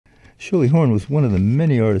Shirley Horn was one of the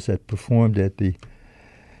many artists that performed at the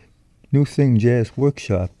New Thing Jazz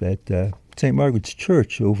Workshop at St. Margaret's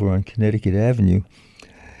Church over on Connecticut Avenue.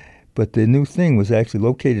 But the New Thing was actually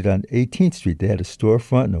located on 18th Street. They had a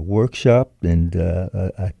storefront and a workshop and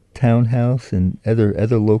a townhouse and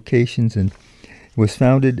other locations, and it was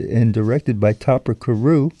founded and directed by Topper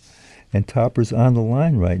Carew, and Topper's on the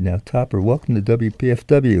line right now. Topper, welcome to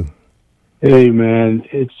WPFW. Hey, man,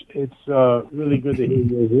 it's really good to hear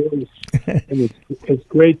your voice, and it's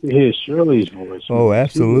great to hear Shirley's voice. Oh,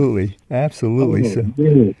 absolutely,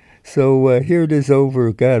 absolutely. So here it is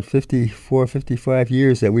over, 54, 55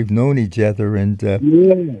 years that we've known each other,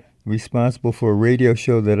 and responsible for a radio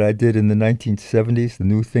show that I did in the 1970s, the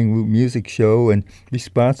New Thing Music Show, and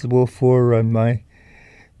responsible for my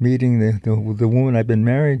meeting the woman I've been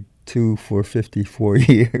married to for 54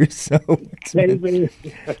 years. So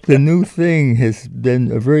the New Thing has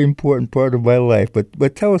been a very important part of my life.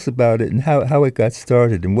 But tell us about it and how it got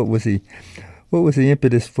started, and what was the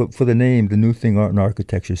impetus for the name, the New Thing Art and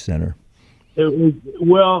Architecture Center?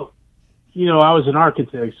 Well, I was an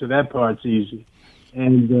architect, so that part's easy.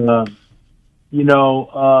 And,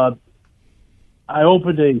 I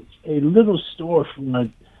opened a little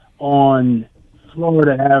storefront on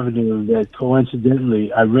Florida Avenue that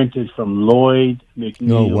coincidentally I rented from Lloyd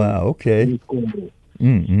McNeil. Oh, wow, okay.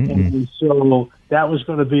 And so that was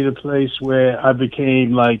going to be the place where I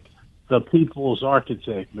became like the people's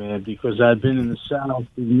architect, man, because I'd been in the South,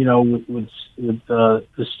 with the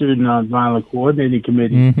Student Nonviolent Coordinating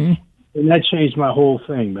Committee, and that changed my whole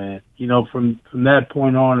thing, man. From that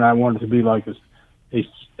point on, I wanted to be like a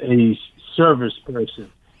service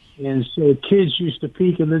person, and so kids used to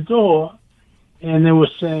peek in the door, and they were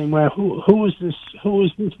saying, "Well, who is this? Who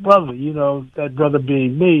is this brother?" That brother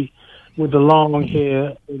being me, with the long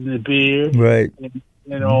hair and the beard, right,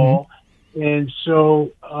 and all, and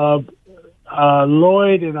so.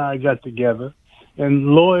 Lloyd and I got together, and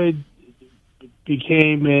Lloyd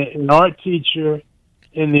became an art teacher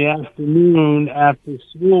in the afternoon after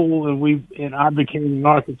school, and I became an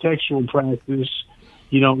architectural practice,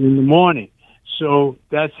 in the morning. So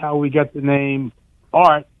that's how we got the name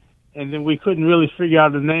Art, and then we couldn't really figure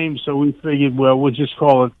out the name, so we figured, well, we'll just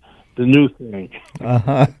call it the New Thing.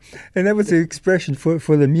 And that was the expression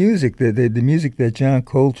for the music, the music that John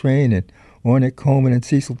Coltrane and Ornette Coleman and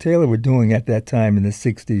Cecil Taylor were doing at that time in the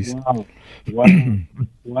 60s.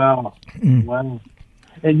 Wow.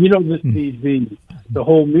 And the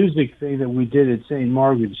whole music thing that we did at St.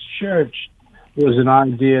 Margaret's Church was an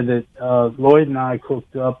idea that Lloyd and I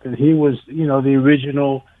cooked up, and he was, the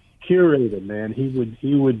original curator, man. He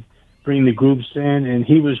would bring the groups in, and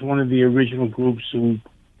he was one of the original groups who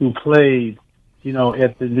played,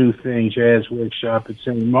 at the New Thing Jazz Workshop at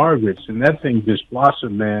St. Margaret's, and that thing just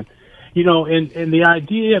blossomed, man. And the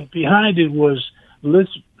idea behind it was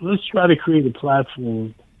let's try to create a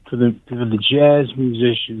platform for the jazz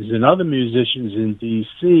musicians and other musicians in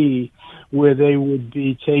D.C. where they would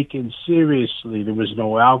be taken seriously. There was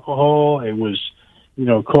no alcohol. It was,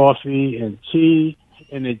 coffee and tea,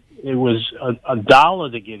 and it was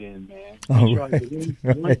 $1 to get in, man. Oh, right.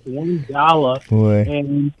 $1. Boy.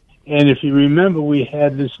 And if you remember, we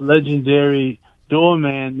had this legendary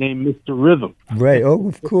doorman named Mr. Rhythm. Right. Oh,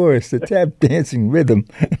 of course. The tap dancing rhythm.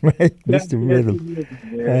 Right. Mr. Rhythm.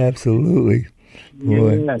 Absolutely.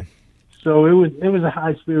 Boy. Yeah. So it was a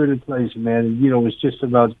high spirited place, man. And, it was just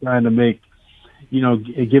about trying to make,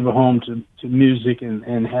 give a home to music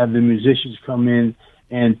and have the musicians come in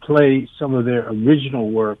and play some of their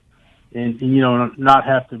original work and not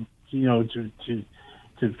have to,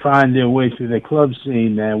 to find their way through the club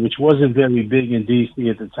scene, man, which wasn't very big in D.C.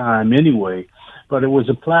 at the time anyway. But it was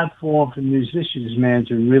a platform for musicians, man,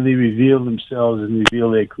 to really reveal themselves and reveal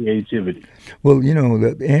their creativity. Well,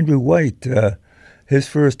 Andrew White, his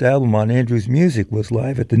first album on Andrew's Music was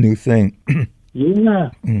live at the New Thing. Yeah.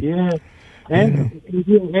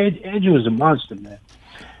 Andrew was a monster, man.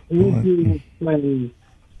 Andrew was playing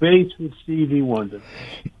bass with Stevie Wonder,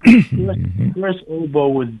 first oboe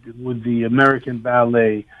with the American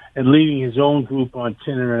Ballet, and leading his own group on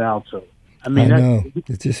tenor and alto. I know.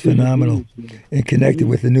 It's just phenomenal and connected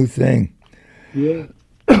with the New Thing. Yeah.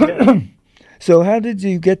 So how did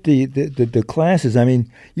you get the classes? I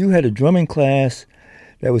mean, you had a drumming class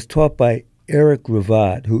that was taught by Eric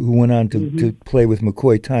Ravad, who went on to play with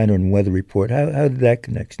McCoy Tyner and Weather Report. How did that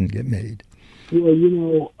connection get made?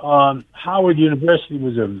 Well, Howard University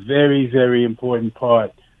was a very, very important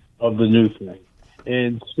part of the New Thing.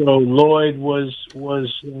 And so Lloyd was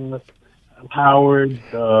Howard,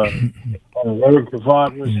 Eric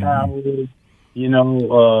Ravad was Howard,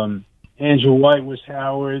 Andrew White was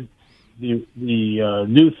Howard,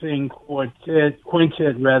 New Thing quintet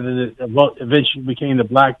rather that eventually became the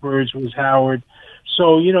Blackbirds was Howard.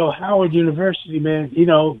 So, Howard University, man,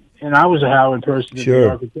 and I was a Howard person at the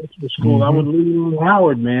architectural school. Mm-hmm. I would leave on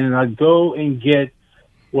Howard, man, and I'd go and get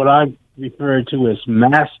what I refer to as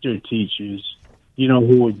master teachers,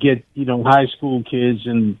 who would get, high school kids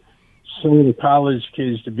and some of the college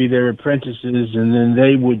kids to be their apprentices, and then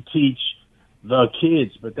they would teach the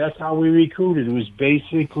kids. But that's how we recruited. It was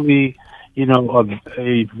basically,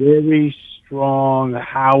 a very strong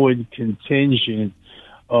Howard contingent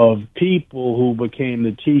of people who became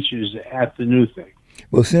the teachers at the New Thing.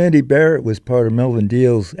 Well, Sandy Barrett was part of Melvin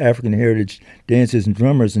Deal's African Heritage Dancers and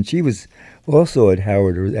Drummers, and she was also at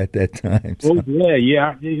Howard at that time. So. Oh,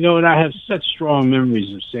 yeah. And I have such strong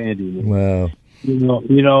memories of Sandy. Wow. And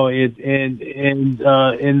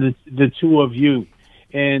the two of you.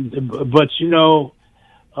 But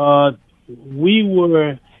we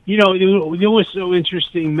were, it was so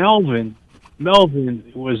interesting. Melvin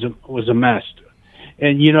was a master.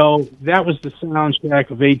 And, that was the soundtrack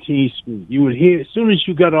of 18th Street. You would hear, as soon as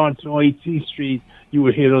you got onto 18th Street, you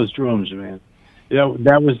would hear those drums, man.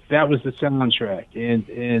 That was the soundtrack. And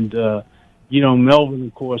Melvin,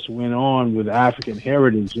 of course, went on with African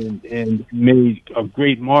Heritage and made a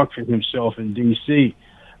great mark for himself in D.C.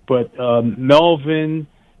 But Melvin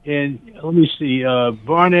and, let me see,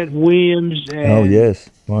 Barnett Williams. And, oh, yes,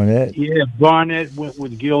 Barnett. Yeah, Barnett went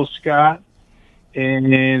with Gil Scott.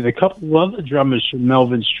 And a couple of other drummers from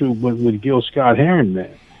Melvin's troupe went with Gil Scott Heron,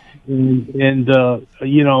 man.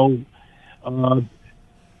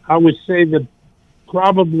 I would say that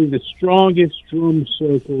probably the strongest drum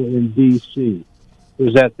circle in D.C.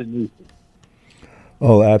 was at the New Thing.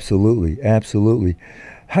 Oh, absolutely, absolutely.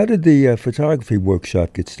 How did the photography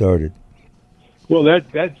workshop get started? Well,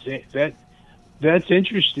 that's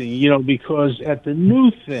interesting, because at the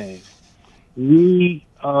New Thing, we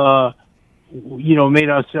made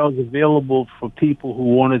ourselves available for people who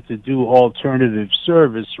wanted to do alternative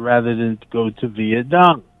service rather than go to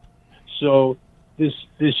Vietnam. So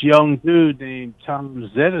this young dude named Tom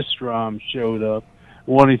Zetterstrom showed up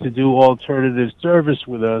wanting to do alternative service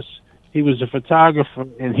with us. He was a photographer,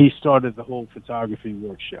 and he started the whole photography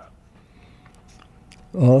workshop.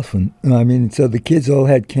 Awesome. I mean, so the kids all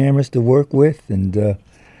had cameras to work with, and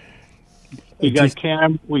we got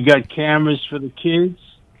cameras for the kids.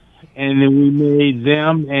 And then we made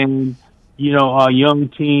them and, our young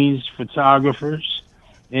teens photographers,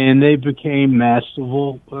 and they became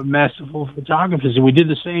masterful photographers. And we did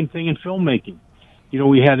the same thing in filmmaking.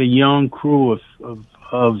 We had a young crew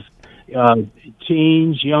of young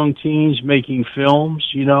teens making films,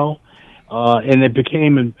 and it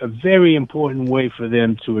became a very important way for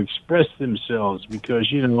them to express themselves because,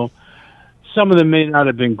 some of them may not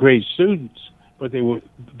have been great students, but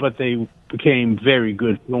they became very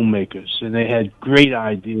good filmmakers, and they had great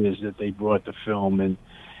ideas that they brought to film. And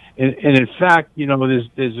in fact,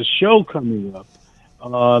 there's a show coming up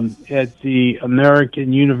at the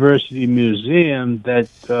American University Museum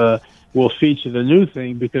that will feature the New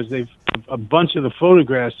Thing because a bunch of the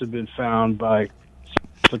photographs have been found by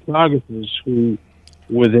photographers who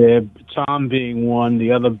were there. Tom being one,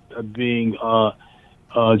 the other being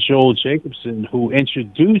Joel Jacobson, who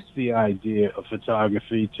introduced the idea of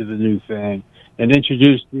photography to the New Thing and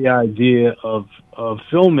introduced the idea of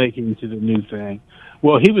filmmaking to the New Thing.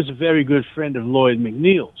 Well, he was a very good friend of Lloyd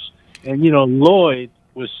McNeil's. And, Lloyd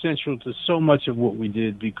was central to so much of what we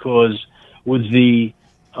did because with the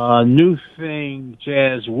New Thing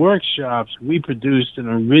jazz workshops, we produced an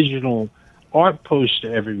original art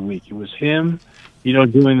poster every week. It was him,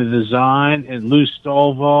 doing the design, and Lou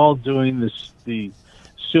Stovall doing the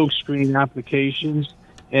silkscreen applications,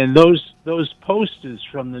 and those posters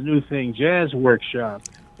from the New Thing Jazz Workshop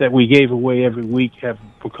that we gave away every week have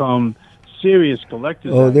become serious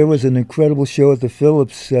collectors. Oh, there was an incredible show at the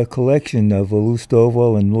Phillips collection of Lou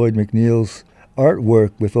Stovall and Lloyd McNeil's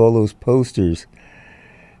artwork with all those posters.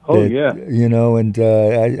 Oh, yeah. And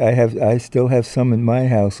I still have some in my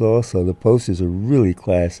house also. The posters are really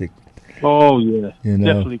classic. Oh, yeah.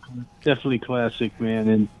 Definitely classic,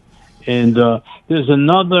 man. And there's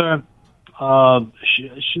another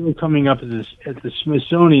show coming up at the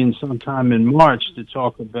Smithsonian sometime in March to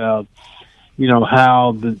talk about,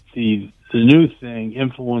 how the New Thing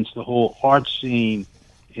influenced the whole art scene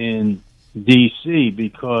in D.C.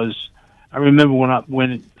 Because I remember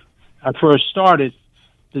when I first started,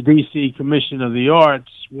 the D.C. Commission of the Arts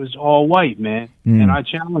was all white, man, and I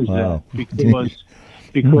challenged that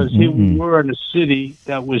because here we were in a city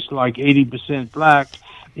that was like 80% black.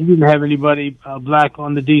 You didn't have anybody black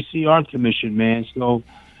on the D.C. Art Commission, man, so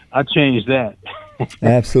I changed that.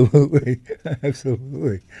 Absolutely,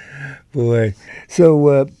 absolutely, boy.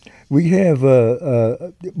 So we have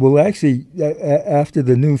well, actually, after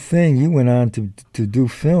the new thing, you went on to do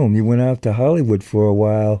film. You went out to Hollywood for a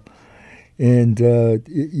while, and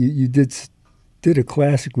you did a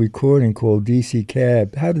classic recording called DC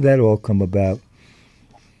Cab. How did that all come about?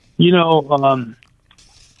 You know,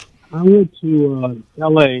 I went to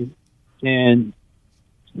L.A. and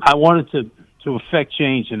I wanted to affect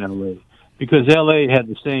change in L.A. because L.A. had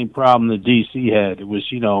the same problem that D.C. had. It was,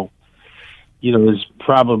 there's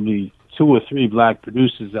probably 2 or 3 black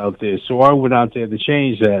producers out there. So I went out there to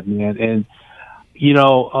change that, man. And,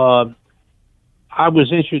 I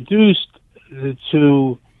was introduced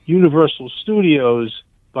to Universal Studios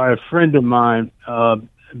by a friend of mine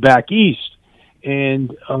back east.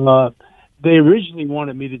 And they originally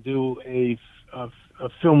wanted me to do a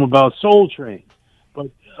film about Soul Train. But,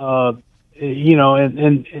 and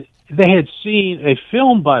they had seen a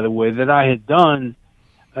film, by the way, that I had done,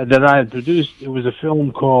 that I had produced. It was a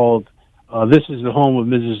film called This is the Home of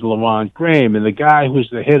Mrs. LaRon Graham. And the guy who's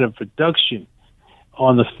the head of production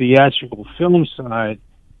on the theatrical film side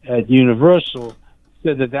at Universal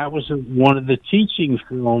said that was one of the teaching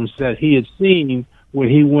films that he had seen when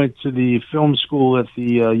he went to the film school at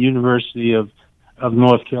the University of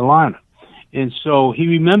North Carolina. And so he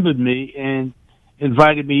remembered me and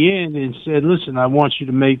invited me in and said, listen, I want you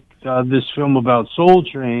to make this film about Soul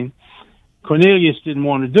Train. Cornelius didn't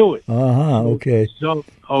want to do it. Okay. So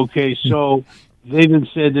they then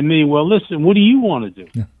said to me, well, listen, what do you want to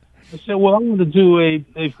do? I said, well, I want to do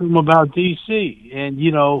a film about D.C. And,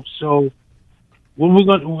 so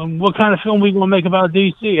what kind of film are we going to make about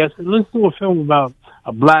D.C.? I said, let's do a film about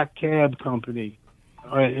a black cab company.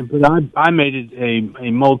 All right, but I made it a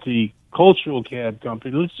multicultural cab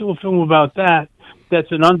company. Let's do a film about that.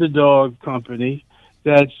 That's an underdog company.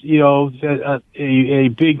 That's, a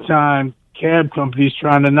big-time cab company is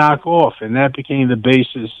trying to knock off. And that became the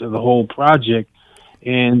basis of the whole project.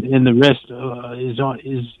 And the rest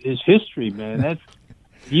is history, man. That,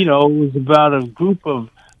 it was about a group of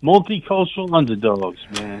multicultural underdogs,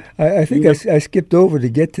 man. I think I skipped over to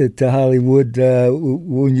get to Hollywood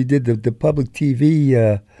when you did the public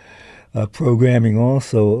TV programming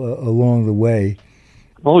also along the way.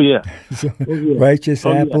 Oh yeah. Righteous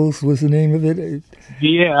Apples was the name of it.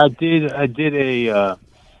 Yeah, I did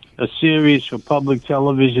a series for public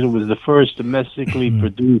television. It was the first domestically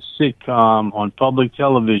produced sitcom on public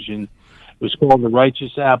television. It was called The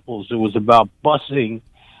Righteous Apples. It was about busing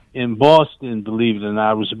in Boston, believe it or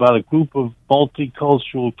not. It was about a group of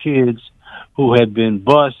multicultural kids who had been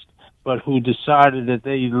bused, but who decided that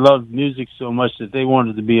they loved music so much that they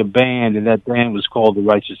wanted to be a band, and that band was called The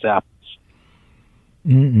Righteous Apples.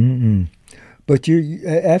 But you,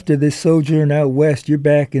 after this sojourn out west, you're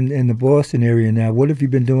back in the Boston area now. What have you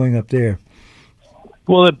been doing up there?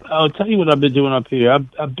 Well, I'll tell you what I've been doing up here.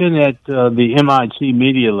 I've been at the MIT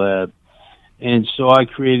Media Lab, and so I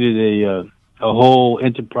created a whole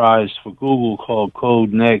enterprise for Google called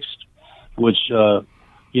Code Next, which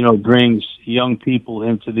brings young people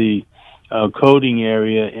into the coding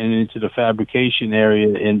area and into the fabrication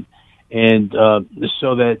area, and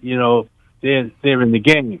so that they're in the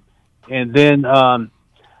game. And then I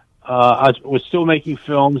was still making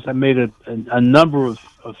films. I made a number of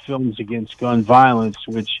films against gun violence,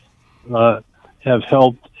 which have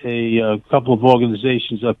helped a couple of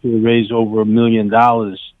organizations up here raise over $1 million,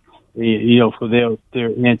 for their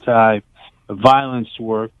anti-violence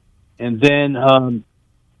work. And then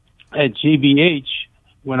at GBH,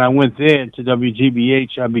 when I went there to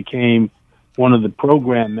WGBH, I became one of the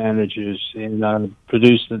program managers, and I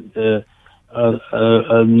produced a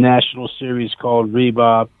national series called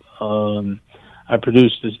Rebop. I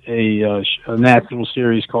produced a national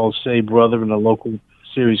series called Say Brother and a local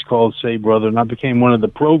series called Say Brother, and I became one of the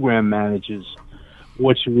program managers. We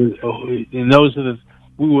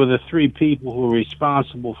were the 3 people who were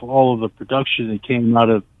responsible for all of the production that came out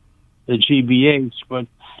of the GBH, but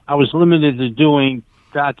I was limited to doing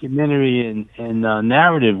documentary and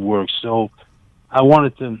narrative work, so I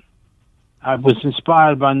was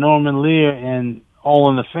inspired by Norman Lear and All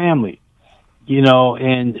in the Family,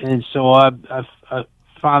 and so I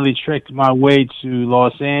finally trekked my way to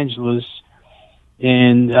Los Angeles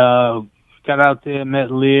and got out there,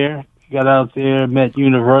 met Lear, met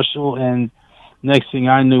Universal, and next thing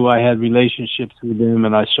I knew, I had relationships with them,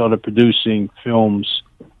 and I started producing films.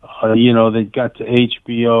 They got to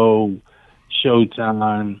HBO,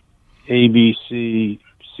 Showtime, ABC,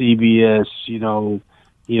 CBS,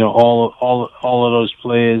 all of those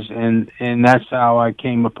players, and that's how I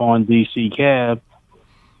came upon DC Cab.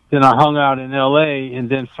 Then I hung out in LA, and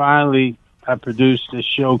then finally I produced a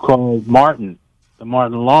show called Martin, the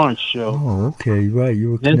Martin Lawrence Show. Oh, okay, right.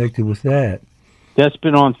 You were connected with that. That's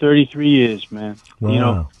been on 33 years, man.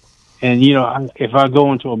 Wow. And if I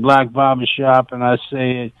go into a black barber shop and I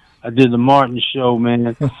say I did the Martin Show,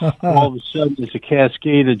 man, all of a sudden it's a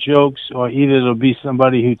cascade of jokes, or either it'll be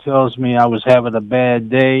somebody who tells me I was having a bad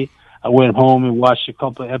day. I went home and watched a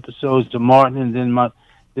couple of episodes of Martin, and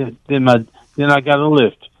then I got a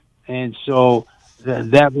lift. And so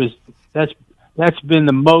that's been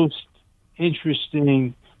the most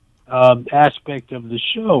interesting aspect of the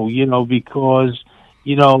show, because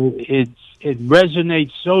it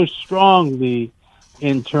resonates so strongly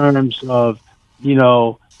in terms of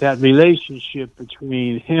that relationship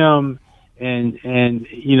between him and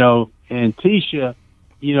Tisha,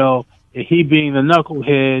 he being the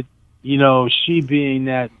knucklehead, she being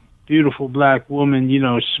that beautiful black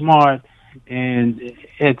woman, smart, and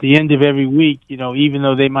at the end of every week, even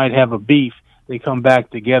though they might have a beef, they come back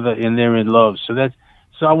together and they're in love. So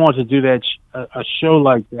I want to do that a show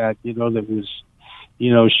like that, that was,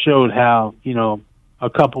 showed how a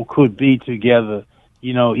couple could be together,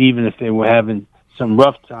 even if they were having some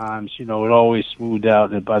rough times, it always smoothed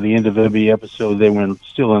out, and by the end of every episode, they were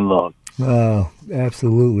still in love. Wow,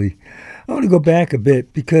 absolutely. I want to go back a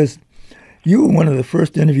bit because you were one of the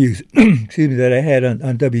first interviews, excuse me, that I had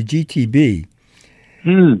on WGTB.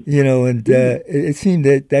 And it seemed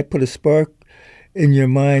that put a spark in your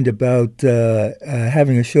mind about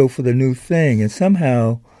having a show for the new thing. And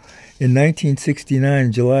somehow, in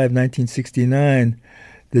 1969, July of 1969,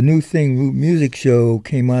 the new thing music show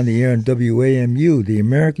came on the air on WAMU, the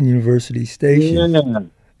American University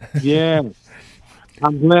station. Yeah.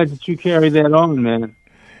 I'm glad that you carried that on, man.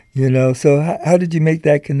 So how did you make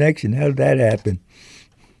that connection? How did that happen?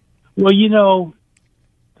 Well,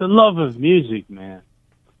 the love of music, man.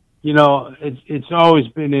 It's always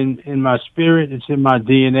been in my spirit. It's in my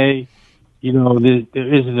DNA.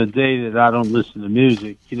 There isn't a day that I don't listen to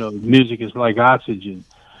music. Music is like oxygen.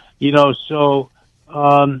 So,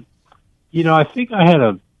 I think I had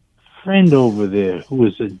a friend over there who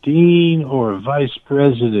was a dean or a vice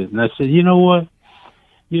president. And I said, you know what?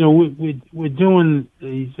 We're doing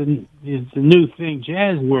the new thing,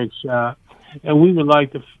 jazz workshop, and we would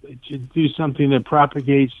like to do something that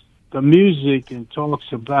propagates the music and talks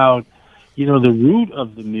about, the root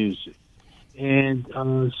of the music. And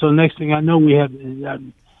so next thing I know, we had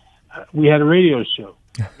a radio show,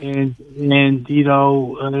 and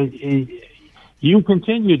you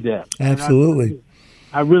continued that. Absolutely.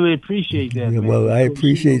 I really appreciate that. Yeah, well, I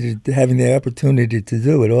appreciated having the opportunity to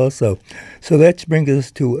do it also. So that brings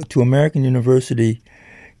us to American University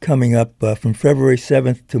coming up from February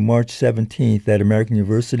 7th to March 17th at American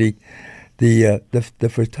University, the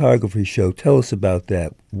photography show. Tell us about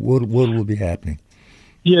that. What will be happening?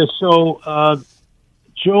 Yeah, so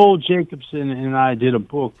Joel Jacobson and I did a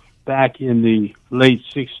book back in the late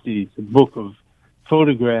 60s, a book of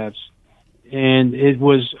photographs. And it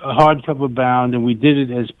was a hardcover bound, and we did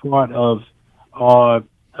it as part of our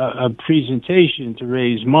a presentation to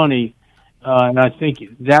raise money. And I think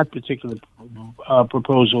that particular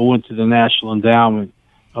proposal went to the National Endowment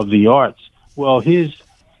of the Arts. Well, here's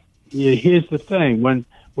the thing: when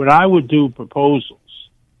I would do proposals,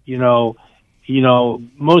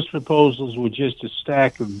 most proposals were just a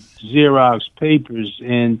stack of Xerox papers,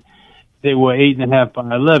 and they were 8.5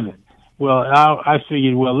 by 11. Well, I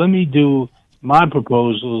figured, let me do my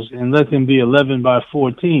proposals and let them be 11 by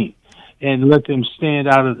 14, and let them stand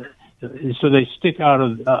so they stick out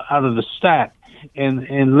of the stack,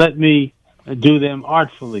 and let me do them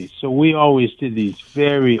artfully. So we always did these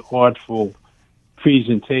very artful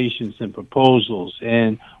presentations and proposals,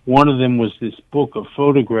 and one of them was this book of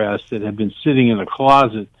photographs that had been sitting in a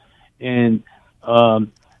closet, and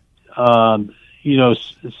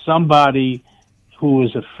somebody who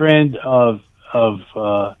was a friend of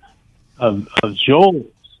Joel's,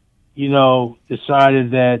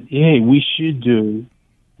 decided that, hey, we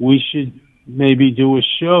should maybe do a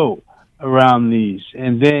show around these.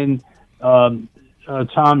 And then Tom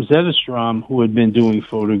Zetterstrom, who had been doing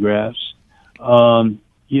photographs, the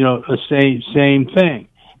same thing.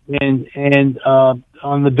 And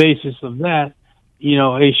on the basis of that,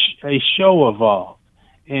 a show evolved.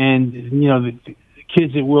 And, the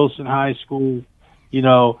kids at Wilson High School,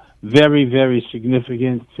 very, very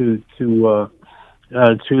significant to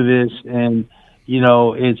this, and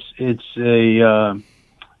it's a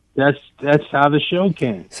that's how the show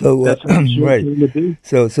came. So that's how the show right. came to be.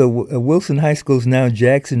 So Wilson High School is now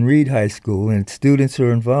Jackson Reed High School, and students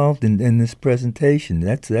are involved in this presentation.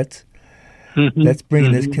 That's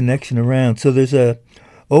bringing this connection around. So there's a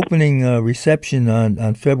opening reception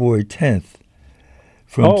on February 10th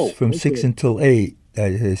from 6 until 8,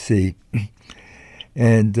 I see.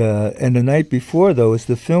 And the night before, though, is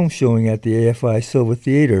the film showing at the AFI Silver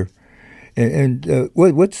Theater. And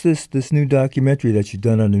what's this new documentary that you've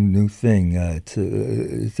done on a new thing? It's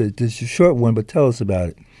a short one, but tell us about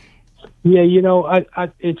it. Yeah,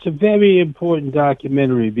 it's a very important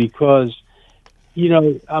documentary because,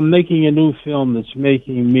 I'm making a new film that's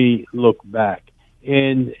making me look back.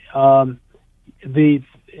 And I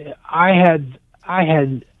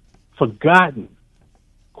had forgotten,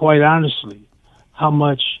 quite honestly, how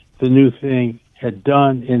much the new thing had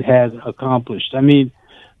done and had accomplished. I mean,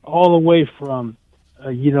 all the way from,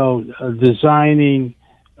 designing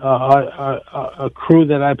a crew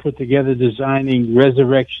that I put together, designing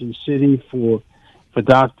Resurrection City for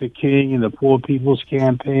Dr. King and the Poor People's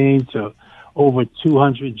Campaign, to over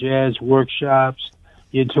 200 jazz workshops,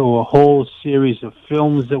 into a whole series of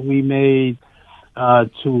films that we made,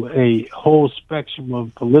 to a whole spectrum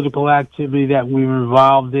of political activity that we were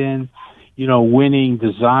involved in, winning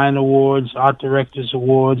design awards, art directors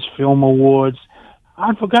awards, film awards.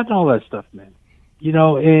 I'd forgotten all that stuff, man.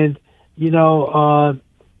 And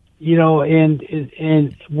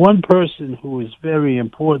one person who is very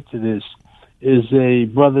important to this is a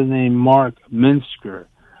brother named Mark Minsker,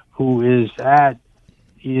 who is at,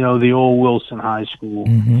 the old Wilson High School,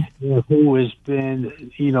 who has been,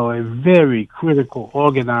 a very critical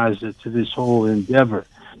organizer to this whole endeavor.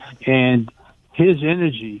 And his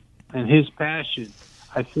energy and his passion,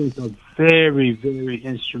 I think, are very, very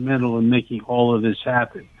instrumental in making all of this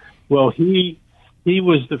happen. Well, he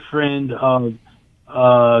was the friend of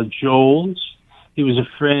Joel's. He was a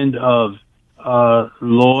friend of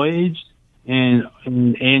Lloyd's and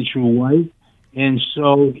Andrew White. And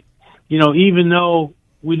so, even though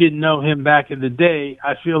we didn't know him back in the day,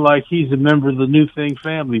 I feel like he's a member of the New Thing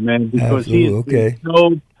family, man, because he's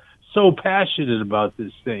so passionate about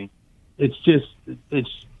this thing. It's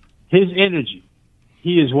his energy.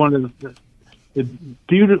 He is one of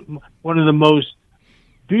the most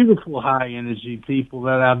beautiful high energy people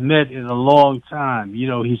that I've met in a long time.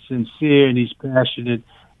 He's sincere and he's passionate,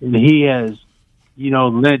 and he has,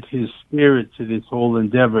 lent his spirit to this whole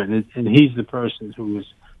endeavor. And he's the person who is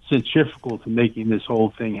centrifugal to making this whole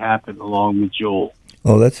thing happen, along with Joel.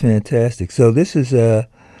 Oh, that's fantastic. So this is at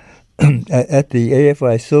the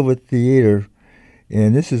AFI Silver Theater,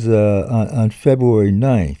 and this is on February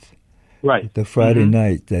 9th. Right. The Friday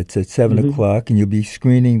night. That's at 7 o'clock, and you'll be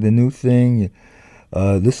screening the new thing,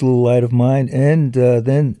 This Little Light of Mine, and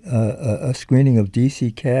then a screening of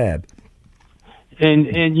DC Cab. And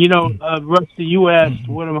Rusty, you asked,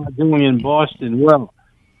 what am I doing in Boston? Well,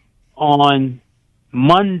 on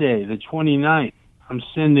Monday, the 29th, I'm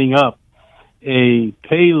sending up a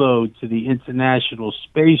payload to the International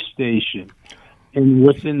Space Station. And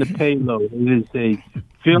what's in the payload? It is a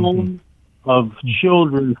film of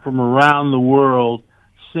children from around the world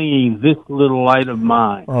singing "This Little Light of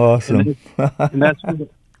Mine." Awesome. And that's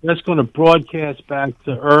going to broadcast back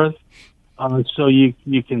to Earth, so you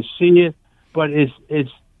can see it. But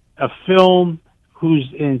it's a film whose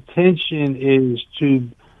intention is to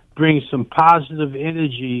bring some positive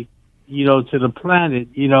energy, to the planet,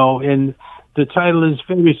 and the title is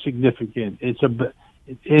very significant. In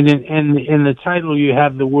the title you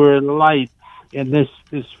have the word light, and this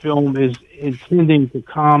film is intending to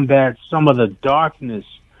combat some of the darkness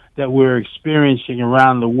that we're experiencing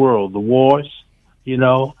around the world, the wars,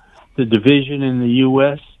 the division in the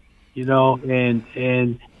U.S.,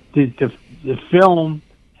 and the film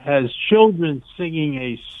has children singing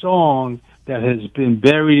a song that has been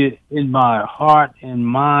buried in my heart and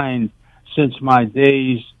mind since my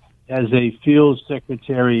days as a field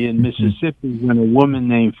secretary in Mississippi, when a woman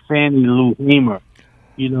named Fannie Lou Hamer,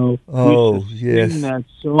 used to sing that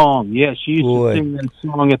song. Yeah, she used to sing that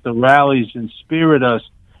song at the rallies and spirit us.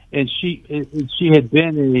 And she had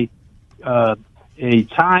been a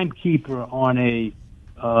timekeeper on a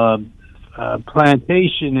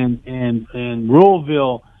plantation in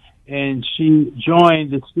Ruleville, and she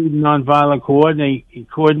joined the Student Nonviolent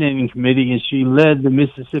Coordinating Committee, and she led the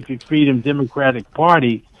Mississippi Freedom Democratic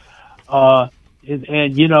Party. She's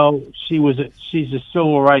a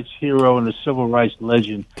civil rights hero and a civil rights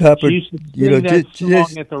legend. Topper, she used to sing that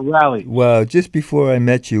song at the rally. Wow! Just before I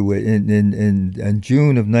met you in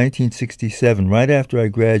June of 1967, right after I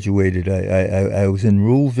graduated, I was in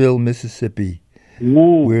Ruleville, Mississippi.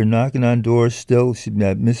 Ooh. We were knocking on doors still.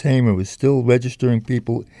 Miss Hamer was still registering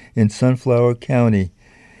people in Sunflower County.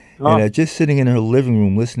 And just sitting in her living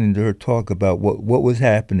room listening to her talk about what was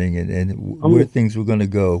happening and where things were going to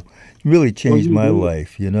go really changed my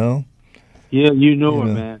life, Yeah, you know her,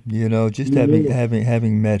 man. Just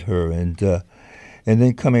having met her, and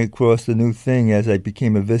then coming across the new thing as I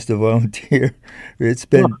became a Vista volunteer. It's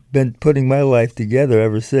been putting my life together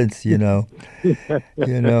ever since. And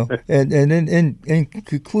then in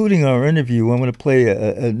concluding our interview, I'm going to play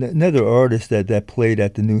another artist that played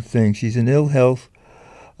at the new thing. She's in ill health.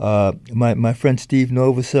 My friend Steve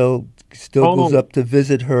Novosel still goes up to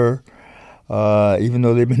visit her. Even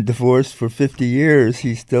though they've been divorced for 50 years,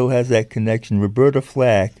 he still has that connection. Roberta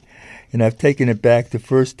Flack, and I've taken it back to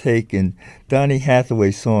First Take and Donny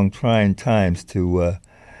Hathaway's song "Trying Times" to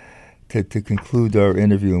conclude our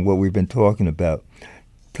interview and what we've been talking about.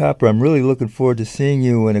 Topper, I'm really looking forward to seeing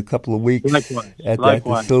you in a couple of weeks at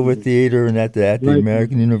the Silver Theater and at the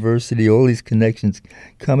American University. All these connections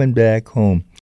coming back home.